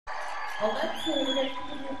On that two, we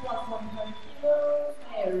have plus 100 kilos,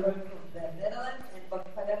 Meyer from the Netherlands and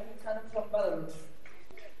Vakhaviak from Belarus.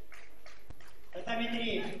 Татами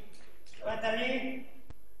 3. Натали,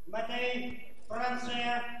 Матей,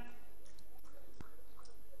 Франция.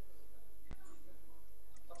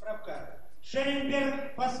 Поправка.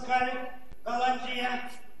 Шеренберг, Паскаль,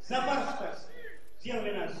 Голландия, Забарскас.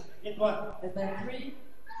 Зелвинас, Литва. Tatami 3.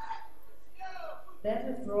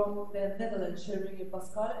 Then from the Netherlands, Sherry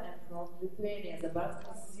Pascal, and from Lithuania,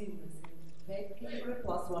 Zabarskas Zilnis, weight category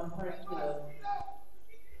plus 100 kilos.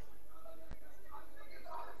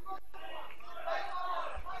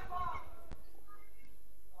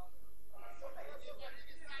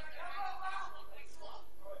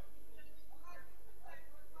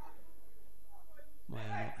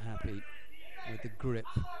 Meyer not happy with the grip.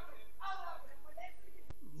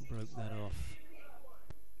 Broke that off.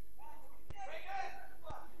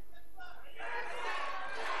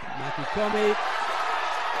 Makikomi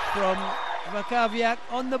from Vakhaviak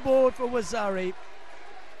on the board for Wazari.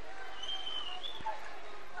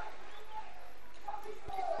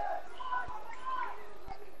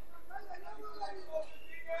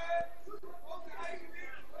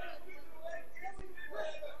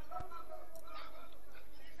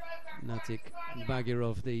 Natik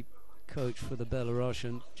Bagirov, the coach for the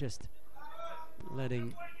Belarusian, just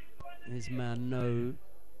letting his man know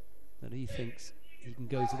that he thinks he can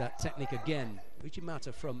go to that technique again.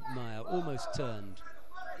 Uchimata from Meyer, almost turned.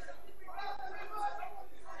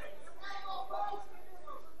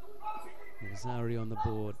 Zari on the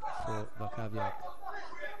board for Vakhaviak.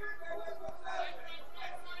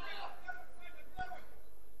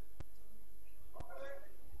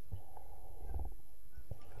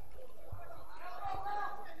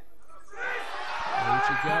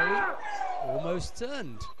 Uchigari almost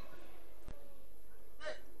turned.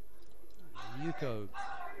 Yuko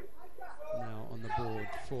now on the board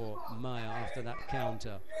for Meyer after that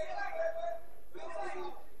counter.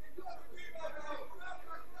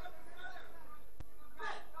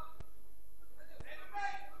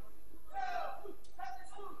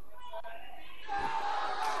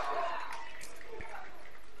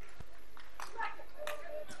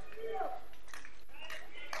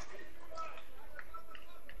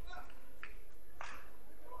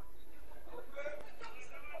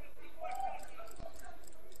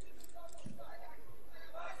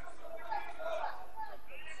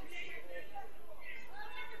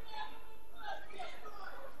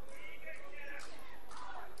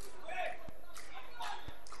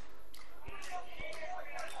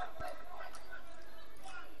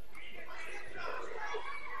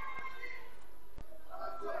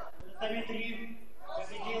 Дмитрий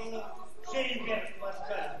победил Шеренберг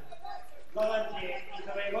Паскаль. Голландия и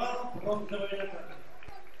завоевал бронзовую награду.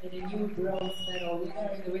 And a new bronze medal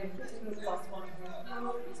winner in the weight category plus 100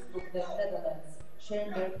 kilo is from the Netherlands,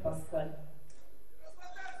 Sherberg Pascal.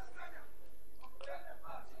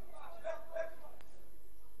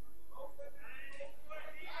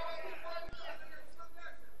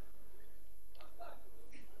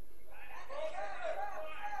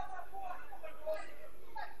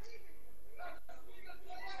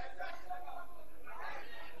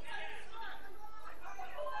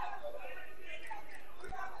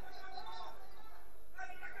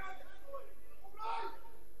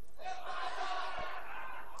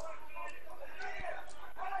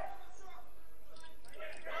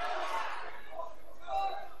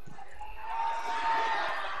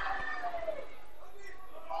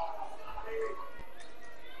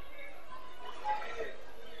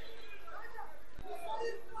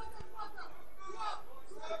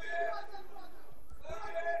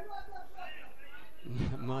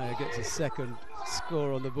 Meyer gets a second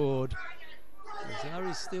score on the board.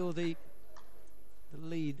 Zari's still the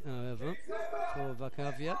lead, however, for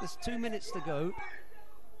Vakhaviak. There's 2 minutes to go.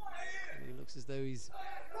 He looks as though he's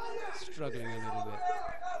struggling a little bit.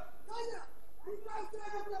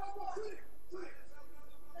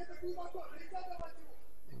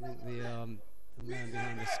 I think the man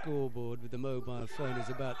behind the scoreboard with the mobile phone is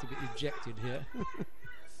about to be ejected here.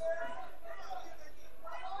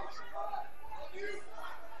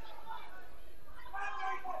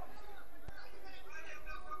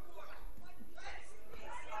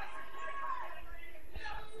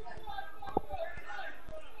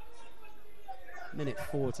 Minute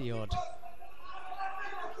 40 odd.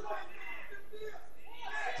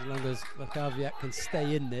 As long as Vakhaviak can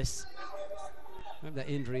stay in this, I hope that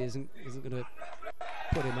injury isn't going to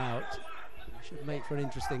put him out. Should make for an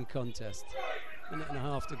interesting contest. Minute and a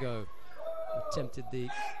half to go. Attempted the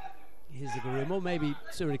Hizugarum, or maybe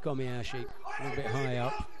Surikomiyashi, a little bit high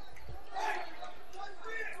up.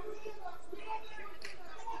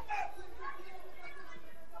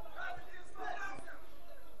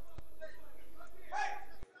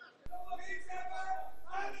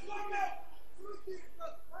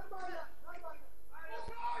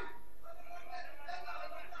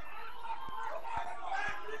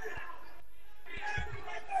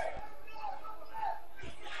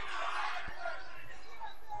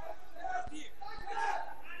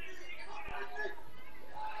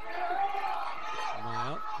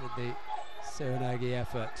 with the Serenagi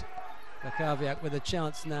effort. Vakhaviak with a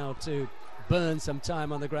chance now to burn some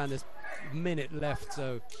time on the ground. There's a minute left,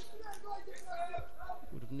 so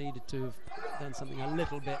would have needed to have done something a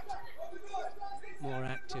little bit more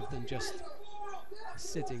active than just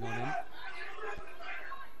sitting on him.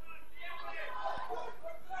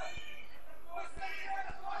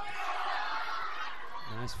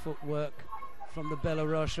 Nice footwork from the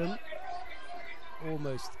Belarusian,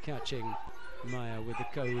 almost catching Meyer with the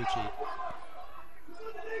Kouchi.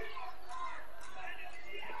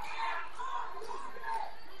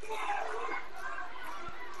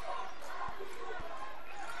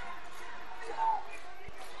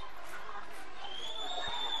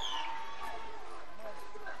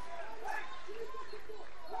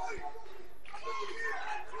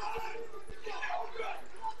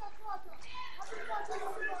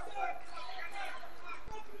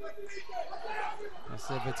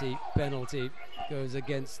 Passivity penalty goes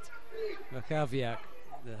against Vakhaviak.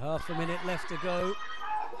 There's half a minute left to go.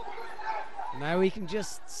 Now he can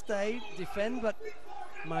just stay, defend, but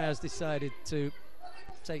Meyer's decided to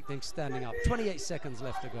take things standing up. 28 seconds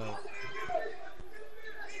left to go.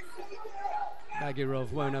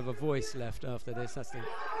 Bagirov won't have a voice left after this. That's the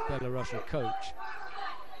Belarusian coach.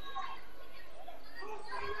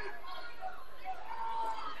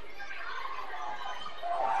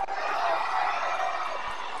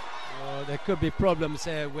 There could be problems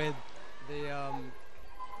here with the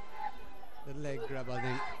leg grab, I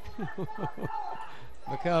think.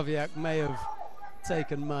 Vakhaviak may have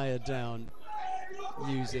taken Meyer down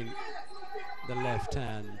using the left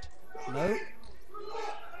hand. No?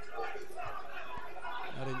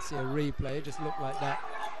 I didn't see a replay, it just looked like that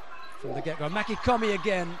from the get-go. Makikomi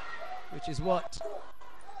again, which is what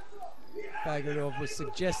Bagirov was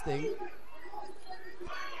suggesting.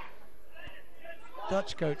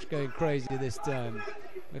 Dutch coach going crazy this time.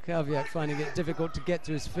 Vakhaviak finding it difficult to get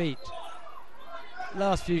to his feet.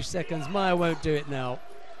 Last few seconds, Meyer won't do it now.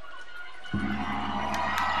 And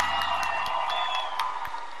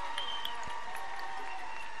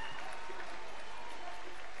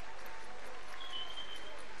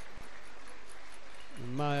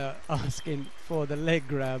Meyer asking for the leg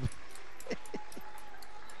grab.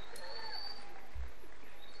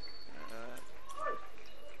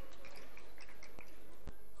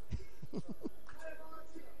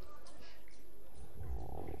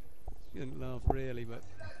 Shouldn't laugh really, but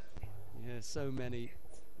yeah, so many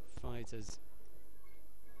fighters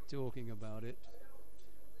talking about it.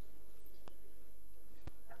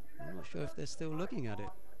 I'm not sure if they're still looking at it.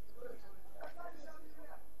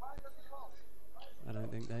 I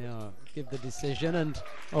don't think they are. Give the decision and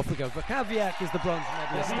off we go. Vakhaviak is the bronze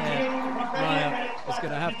medalist there. Meyer is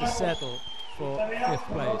going to have to settle for 5th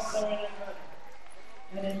place.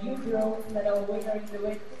 And a new bronze medal winner in the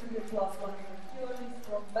weight 200 plus 100 kilos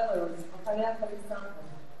from Belarus, Aliaksandr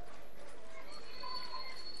Vakhaviak.